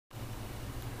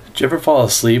Did you ever fall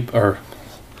asleep, or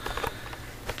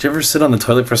did you ever sit on the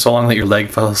toilet for so long that your leg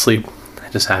fell asleep?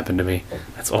 That just happened to me.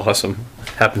 That's awesome. It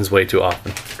happens way too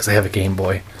often because I have a Game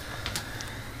Boy.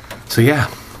 So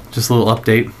yeah, just a little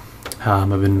update.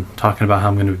 I've been talking about how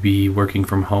I'm going to be working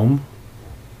from home.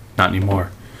 Not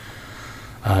anymore.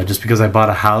 Just because I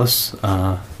bought a house,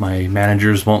 my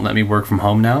managers won't let me work from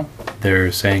home now.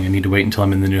 They're saying I need to wait until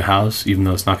I'm in the new house, even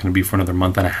though it's not going to be for another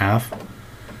month and a half,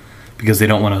 because they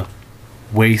don't want to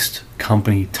waste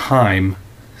company time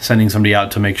sending somebody out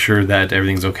to make sure that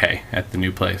everything's okay at the new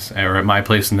place, or at my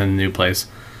place and then the new place.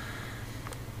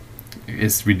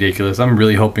 It's ridiculous. I'm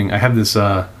really hoping. I have this,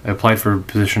 I applied for a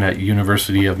position at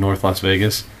University of North Las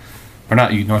Vegas, or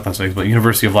not North Las Vegas, but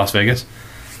University of Las Vegas.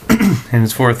 And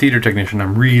it's for a theater technician.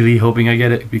 I'm really hoping I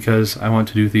get it because I want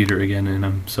to do theater again, and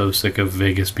I'm so sick of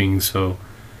Vegas being so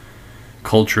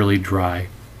culturally dry.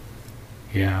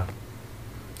 Yeah.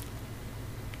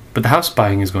 But the house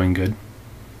buying is going good.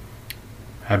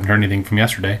 I haven't heard anything from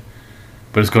yesterday,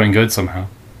 but it's going good somehow.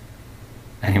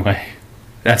 Anyway,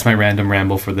 that's my random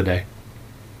ramble for the day.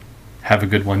 Have a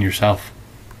good one yourself.